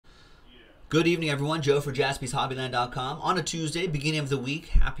Good evening, everyone. Joe for JaspysHobbyland.com on a Tuesday, beginning of the week.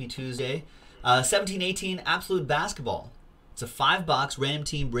 Happy Tuesday. 17-18 Absolute Basketball. It's a 5-box random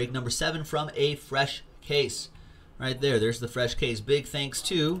team break number 7 from a fresh case. Right there, there's the fresh case. Big thanks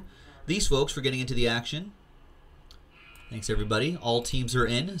to these folks for getting into the action. Thanks, everybody. All teams are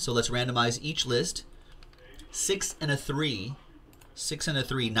in, so let's randomize each list. 6 and a 3. 6 and a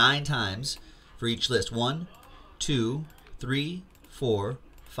 3, 9 times for each list. 1, 2, 3, 4,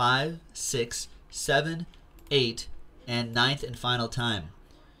 5, 6, 7, 8, and 9th and final time.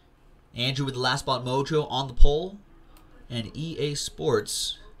 Andrew with the last spot mojo on the poll, and EA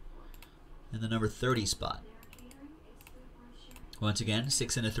Sports in the number 30 spot. Once again,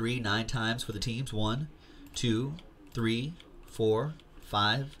 6 and a 3, 9 times for the teams. 1, 2, 3, 4,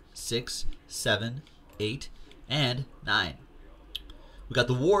 5, 6, 7, 8, and 9. We got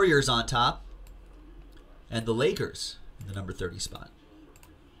the Warriors on top, and the Lakers in the number 30 spot.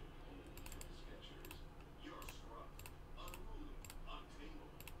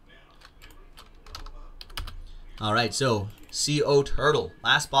 All right, so CO Turtle,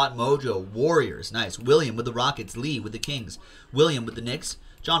 last spot mojo, Warriors, nice. William with the Rockets, Lee with the Kings, William with the Knicks,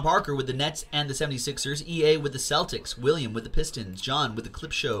 John Parker with the Nets and the 76ers, EA with the Celtics, William with the Pistons, John with the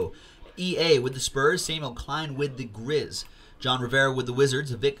Clip Show, EA with the Spurs, Samuel Klein with the Grizz, John Rivera with the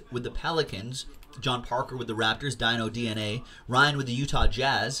Wizards, Vic with the Pelicans, John Parker with the Raptors, Dino DNA, Ryan with the Utah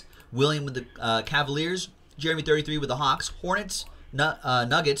Jazz, William with the Cavaliers, Jeremy 33 with the Hawks, Hornets,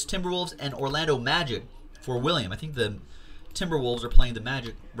 Nuggets, Timberwolves, and Orlando Magic for William. I think the Timberwolves are playing the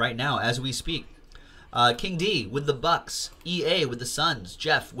Magic right now as we speak. King D with the Bucks, EA with the Suns,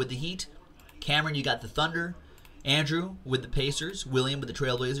 Jeff with the Heat, Cameron, you got the Thunder, Andrew with the Pacers, William with the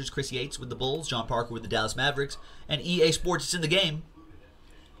Trailblazers, Chris Yates with the Bulls, John Parker with the Dallas Mavericks, and EA Sports is in the game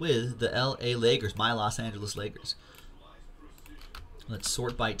with the LA Lakers, my Los Angeles Lakers. Let's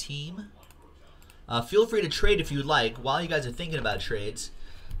sort by team. Feel free to trade if you'd like. While you guys are thinking about trades,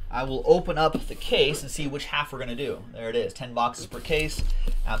 I will open up the case and see which half we're going to do. There it is, 10 boxes per case.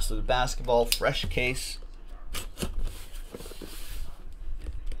 Absolute Basketball, fresh case.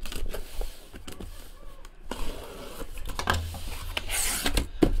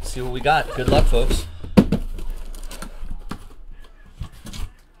 Let's see what we got. Good luck, folks.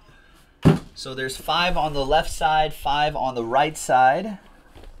 So there's 5 on the left side, 5 on the right side.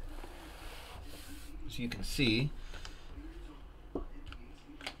 As you can see.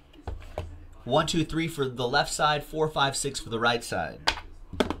 1, 2, 3 for the left side, 4, 5, 6 for the right side.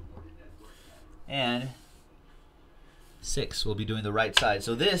 And 6 will be doing the right side.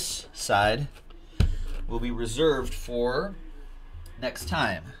 So this side will be reserved for next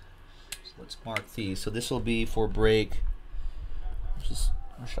time. So let's mark these. So this will be for break.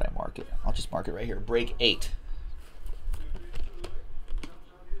 Where should I mark it? I'll just mark it right here. Break 8.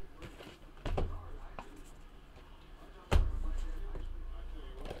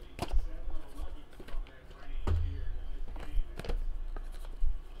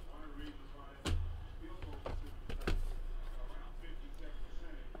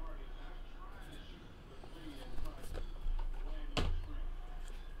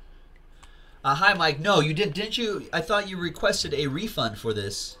 Hi, Mike. No, you didn't you? I thought you requested a refund for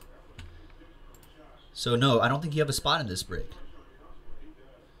this. So, no, I don't think you have a spot in this break.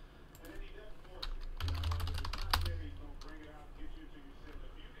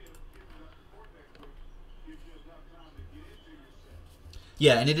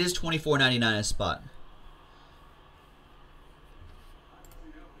 Yeah, and it is $24.99 a spot.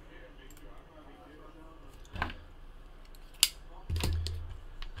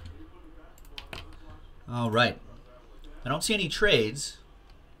 All right. I don't see any trades.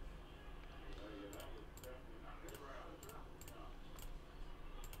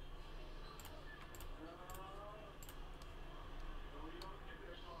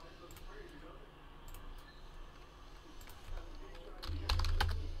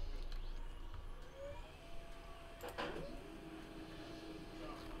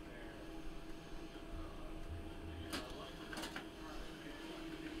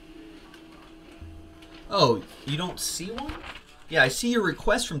 Oh, you don't see one? Yeah, I see your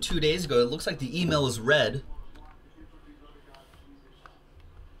request from 2 days ago. It looks like the email is red,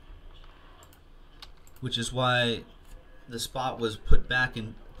 which is why the spot was put back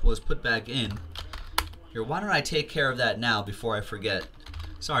in. Here, why don't I take care of that now before I forget?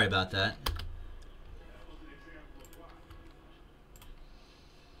 Sorry about that.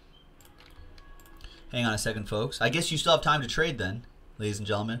 Hang on a second, folks. I guess you still have time to trade then, ladies and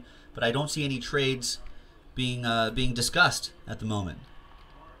gentlemen. But I don't see any trades being discussed at the moment.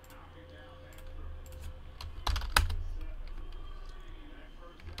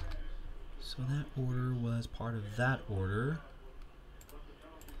 So that order was part of that order.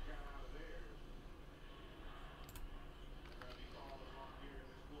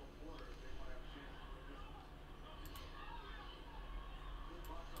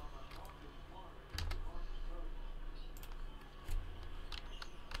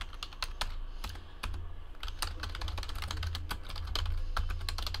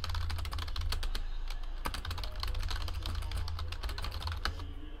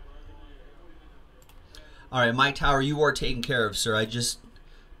 All right, Mike Tower, you are taken care of, sir. I just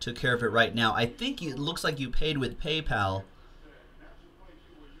took care of it right now. I think it looks like you paid with PayPal.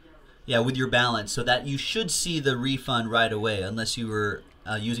 Yeah, with your balance, so that you should see the refund right away, unless you were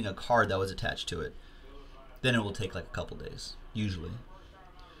using a card that was attached to it. Then it will take like a couple days, usually,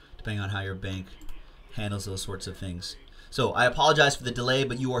 depending on how your bank handles those sorts of things. So I apologize for the delay,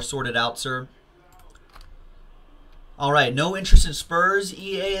 but you are sorted out, sir. All right, no interest in Spurs,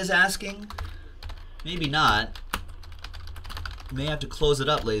 EA is asking. Maybe not. You may have to close it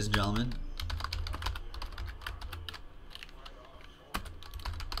up, ladies and gentlemen.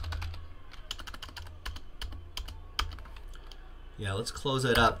 Yeah, let's close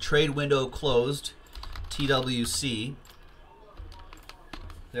it up. Trade window closed. TWC.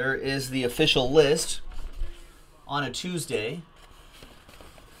 There is the official list on a Tuesday.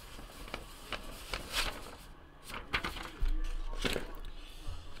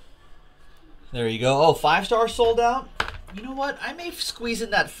 There you go. Oh, 5-star sold out? You know what? I may squeeze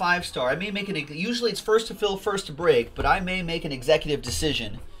in that 5-star. I may make it. Usually it's first to fill, first to break, but I may make an executive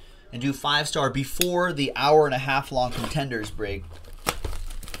decision and do 5-star before the hour-and-a-half long contenders break.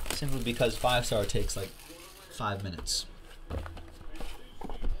 Simply because 5-star takes like 5 minutes.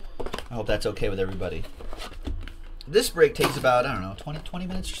 I hope that's okay with everybody. This break takes about, I don't know, 20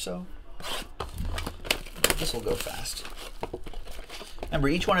 minutes or so. This will go fast. Remember,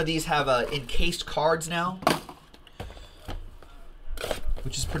 each one of these have encased cards now,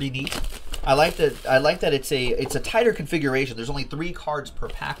 which is pretty neat. I like that it's a tighter configuration. There's only 3 cards per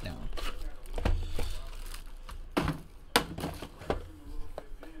pack now.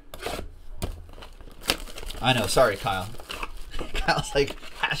 I know, sorry, Kyle. Kyle's like,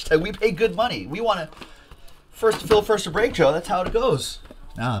 hashtag we pay good money. We want to first to fill, first to break, Joe. That's how it goes.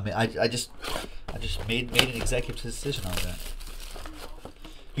 No, I just made an executive decision on that.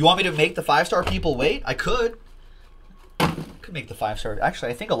 You want me to make the 5-star people wait? I could. Could make the 5-star.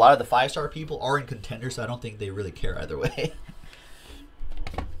 Actually, I think a lot of the 5-star people are in contenders, so I don't think they really care either way.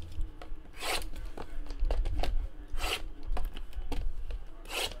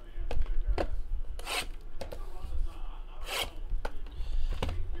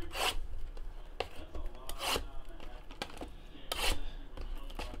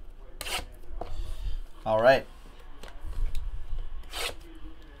 All right.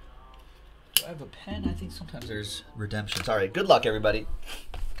 Do I have a pen? I think sometimes there's redemptions. All right. Good luck, everybody.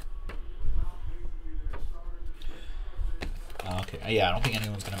 Okay. Yeah, I don't think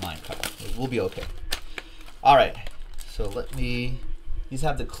anyone's going to mind. We'll be okay. All right. So let me... These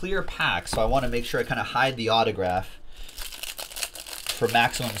have the clear pack, so I want to make sure I kind of hide the autograph for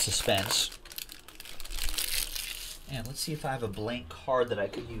maximum suspense. And let's see if I have a blank card that I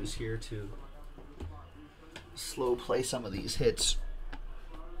could use here to slow play some of these hits.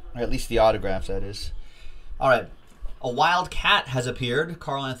 Or at least the autographs, that is. All right. A Wild Cat has appeared.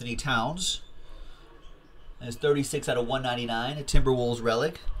 Karl Anthony Towns. That's 36 out of 199. A Timberwolves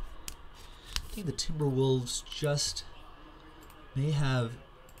relic. I think the Timberwolves just may have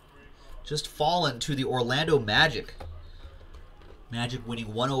just fallen to the Orlando Magic. Magic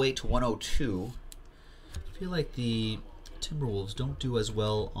winning 108 to 102. I feel like the Timberwolves don't do as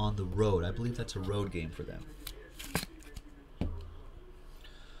well on the road. I believe that's a road game for them.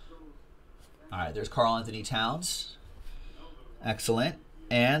 All right, there's Karl Anthony Towns. Excellent.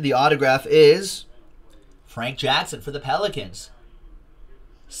 And the autograph is Frank Jackson for the Pelicans.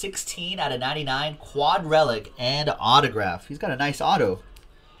 16 out of 99, quad relic and autograph. He's got a nice auto.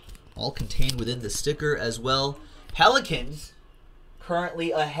 All contained within the sticker as well. Pelicans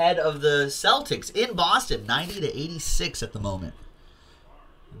currently ahead of the Celtics in Boston, 90 to 86 at the moment.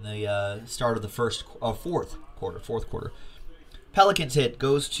 In the start of the fourth quarter. Pelicans hit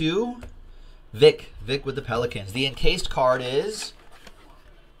goes to Vic with the Pelicans. The encased card is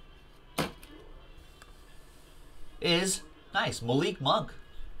nice, Malik Monk.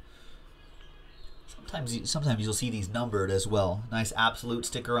 Sometimes you'll see these numbered as well. Nice absolute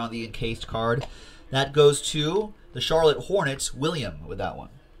sticker on the encased card. That goes to the Charlotte Hornets, William, with that one.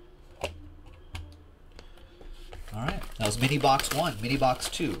 All right, that was mini box 1, mini box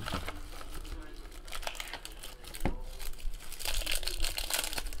 2.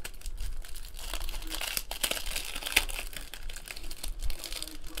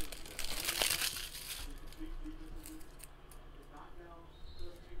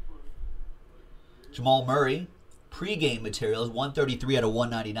 Jamal Murray, pregame materials, 133 out of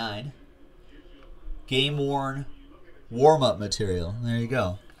 199. Game-worn warm-up material. There you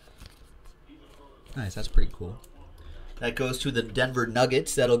go. Nice, that's pretty cool. That goes to the Denver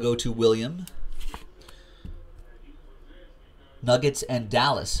Nuggets. That'll go to William. Nuggets and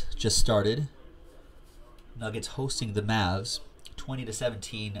Dallas just started. Nuggets hosting the Mavs.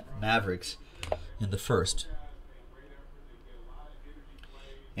 20-17 Mavericks in the first.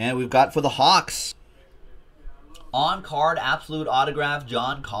 And we've got for the Hawks, on-card absolute autograph,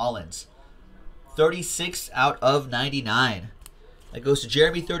 John Collins. 36 out of 99. That goes to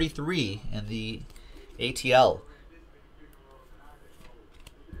Jeremy 33 and the ATL.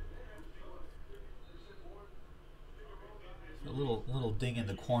 A little ding in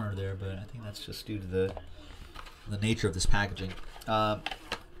the corner there, but I think that's just due to the nature of this packaging. The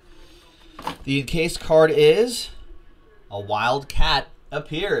encased card is a Wildcat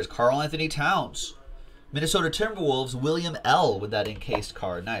appears. Karl Anthony Towns. Minnesota Timberwolves, William L. with that encased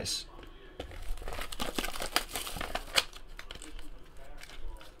card. Nice.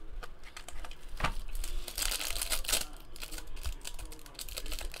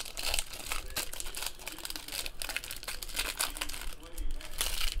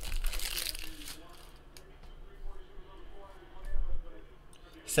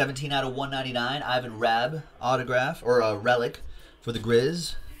 $17 out of $199. Ivan Rabb autograph or a relic for the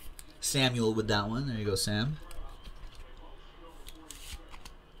Grizz. Samuel with that one. There you go, Sam.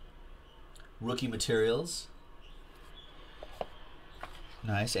 Rookie materials.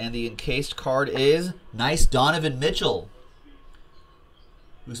 Nice. And the encased card is nice Donovan Mitchell,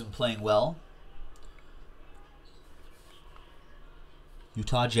 who's been playing well.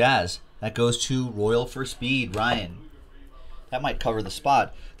 Utah Jazz. That goes to Royal for Speed, Ryan. That might cover the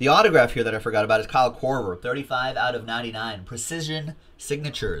spot. The autograph here that I forgot about is Kyle Korver. 35 out of 99. Precision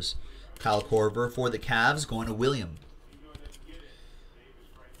signatures. Kyle Korver for the Cavs going to William.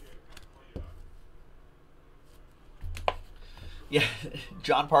 Yeah,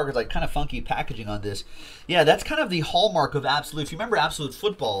 John Parker's like kind of funky packaging on this. Yeah, that's kind of the hallmark of Absolute. If you remember Absolute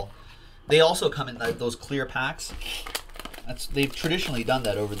Football, they also come in those clear packs. They've traditionally done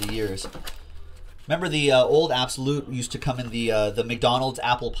that over the years. Remember the old Absolute used to come in the McDonald's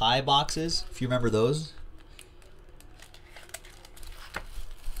apple pie boxes, if you remember those?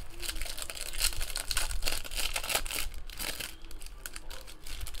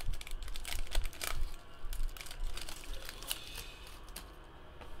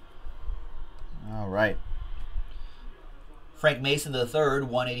 All right. Frank Mason III,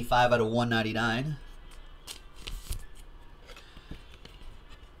 185 out of 199.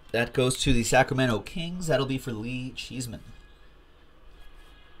 That goes to the Sacramento Kings. That'll be for Lee Cheeseman.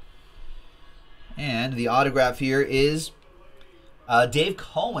 And the autograph here is Dave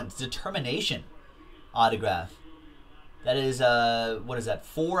Cohen's Determination autograph. That is, what is that,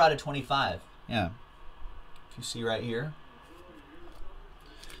 4 out of 25. Yeah. If you see right here.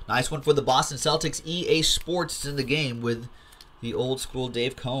 Nice one for the Boston Celtics. EA Sports is in the game with the old school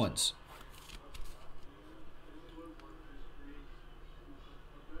Dave Cohen's.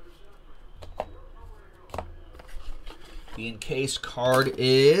 The encased card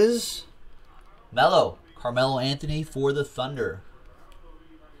is Carmelo Anthony for the Thunder.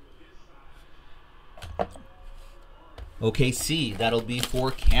 OKC, that'll be for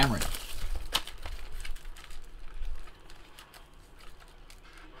Cameron.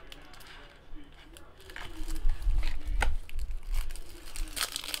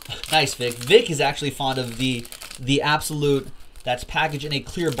 Nice, Vic. Vic is actually fond of the Absolute that's packaged in a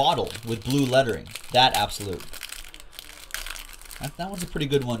clear bottle with blue lettering. That Absolute. That one's a pretty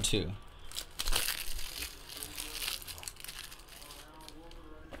good one, too.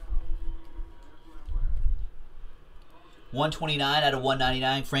 $129 out of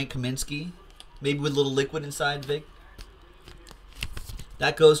 $199. Frank Kaminsky. Maybe with a little liquid inside, Vic.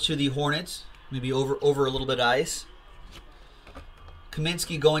 That goes to the Hornets. Maybe over a little bit of ice.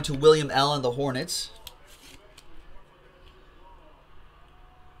 Kaminsky going to William L. and the Hornets.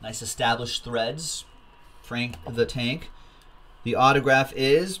 Nice established threads. Frank the Tank. The autograph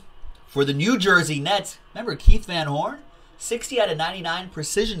is for the New Jersey Nets. Remember Keith Van Horn? 60 out of 99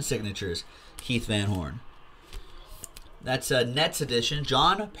 precision signatures. Keith Van Horn. That's a Nets edition.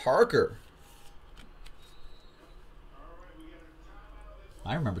 John Parker.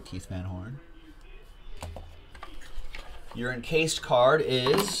 I remember Keith Van Horn. Your encased card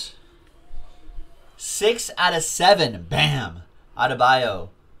is 6 out of 7. Bam! Adebayo.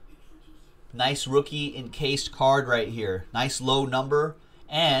 Nice rookie encased card right here. Nice low number.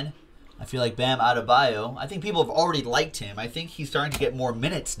 And I feel like Bam Adebayo, I think people have already liked him. I think he's starting to get more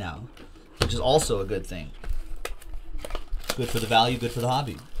minutes now. which is also a good thing. Good for the value, good for the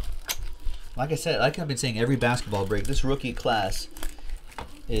hobby. Like I said, like I've been saying every basketball break, this rookie class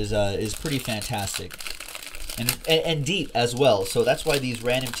is pretty fantastic. And deep as well. So that's why these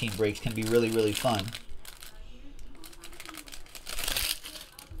random team breaks can be really, really fun.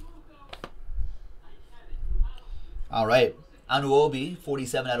 All right. Anunoby,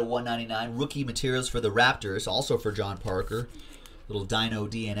 47 out of 199. Rookie materials for the Raptors, also for John Parker. Little Dino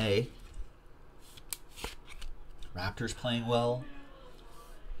DNA. Raptors playing well.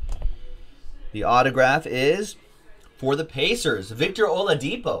 The autograph is for the Pacers, Victor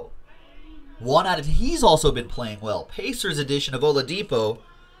Oladipo. 1 out of 10. He's also been playing well. Pacers edition of Oladipo.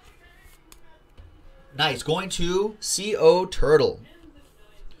 Nice. Going to CO Turtle.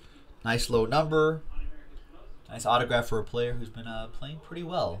 Nice low number. Nice autograph for a player who's been playing pretty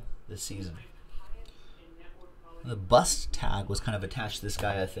well this season. The bust tag was kind of attached to this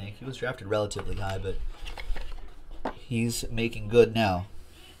guy, I think. He was drafted relatively high, but he's making good now.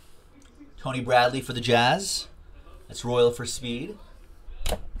 Tony Bradley for the Jazz. That's Royal for speed.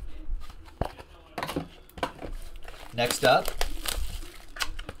 Next up,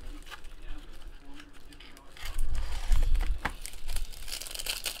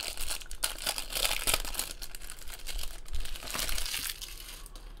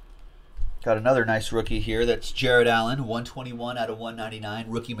 got another nice rookie here. That's Jared Allen, 121 out of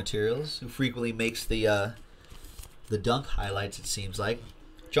 199, rookie materials, who frequently makes the dunk highlights, it seems like.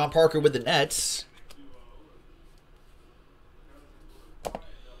 John Parker with the Nets.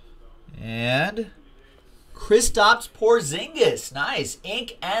 And Kristaps Porzingis. Nice.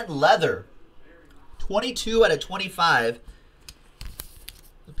 Ink and leather. 22 out of 25.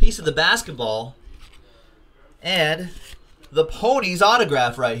 A piece of the basketball. And the Ponies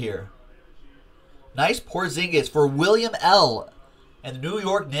autograph right here. Nice Porzingis for William L. and the New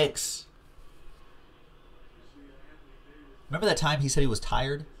York Knicks. Remember that time he said he was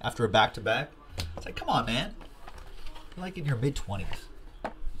tired after a back-to-back? It's like, come on, man. You're like in your mid-20s.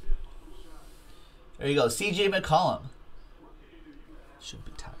 There you go. C.J. McCollum. Should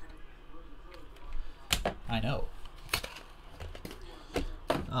be tired. I know.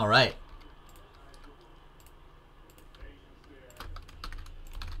 All right.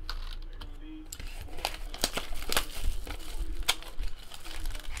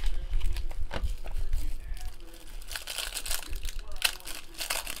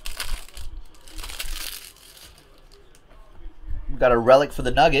 We've got a relic for the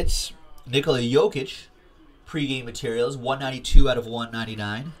Nuggets. Nikola Jokic, pregame materials, 192 out of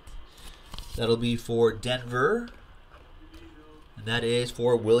 199. That'll be for Denver. And that is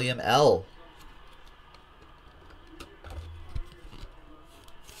for William L.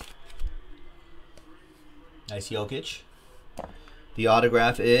 Nice Jokic. The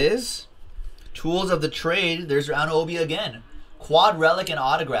autograph is Tools of the Trade. There's Anunoby again. Quad relic and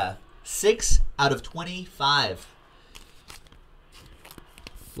autograph. 6 out of 25.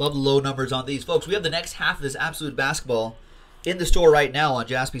 Love the low numbers on these. Folks, we have the next half of this Absolute Basketball in the store right now on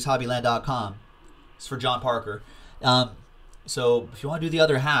JaspysHobbyland.com. It's for John Parker. So if you want to do the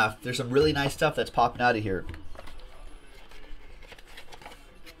other half, there's some really nice stuff that's popping out of here.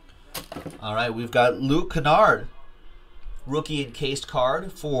 All right, we've got Luke Kennard. Rookie encased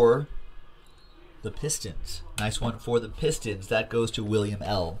card for the Pistons. Nice one for the Pistons. That goes to William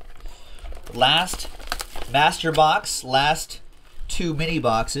L. Last master box, last 2 mini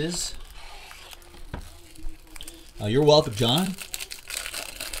boxes. Oh, you're welcome, John.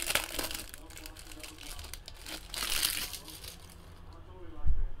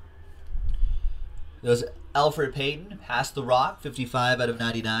 There's Alfred Payton, Pass the Rock, 55 out of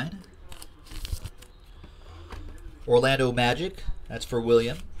 99. Orlando Magic, that's for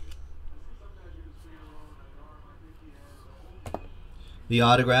William. The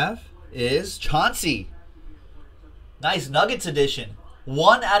autograph is Chauncey. Nice Nuggets edition.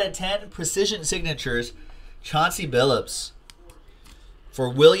 1 out of 10 precision signatures. Chauncey Billups for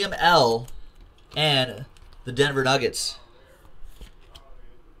William L. and the Denver Nuggets.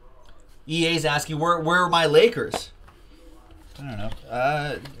 EA's asking, where are my Lakers? I don't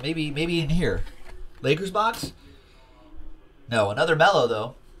know. Maybe in here. Lakers box? No, another Melo,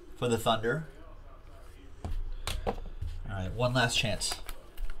 though, for the Thunder. All right, one last chance.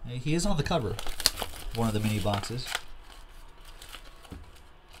 He is on the cover of one of the mini boxes.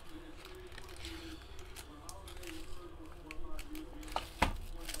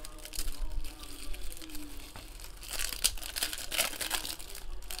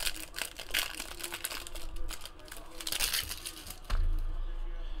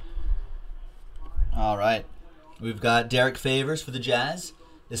 All right. We've got Derek Favors for the Jazz.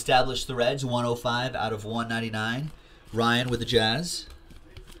 Established Threads, 105 out of 199. Ryan with the Jazz.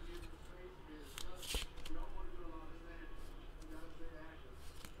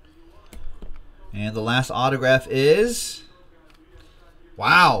 And the last autograph is,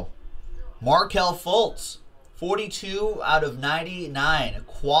 wow, Markelle Fultz, 42 out of 99.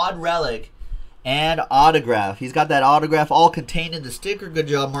 Quad relic and autograph. He's got that autograph all contained in the sticker. Good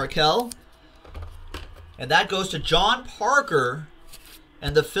job, Markelle. And that goes to John Parker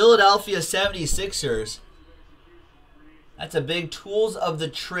and the Philadelphia 76ers. That's a big Tools of the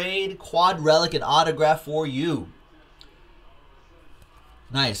Trade quad relic and autograph for you.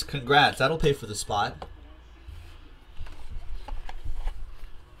 Nice. Congrats. That'll pay for the spot.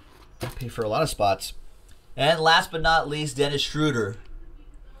 Pay for a lot of spots. And last but not least, Dennis Schroeder.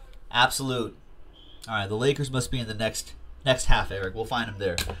 Absolute. All right, the Lakers must be in the next half, Eric. We'll find them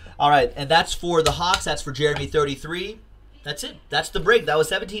there. All right, and that's for the Hawks. That's for Jeremy 33. That's it. That's the break. That was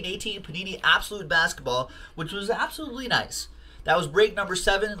 17-18 Panini Absolute Basketball, which was absolutely nice. That was break number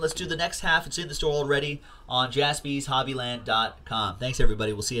 7. Let's do the next half. It's in the store already on JaspysHobbyland.com. Thanks,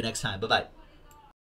 everybody. We'll see you next time. Bye-bye.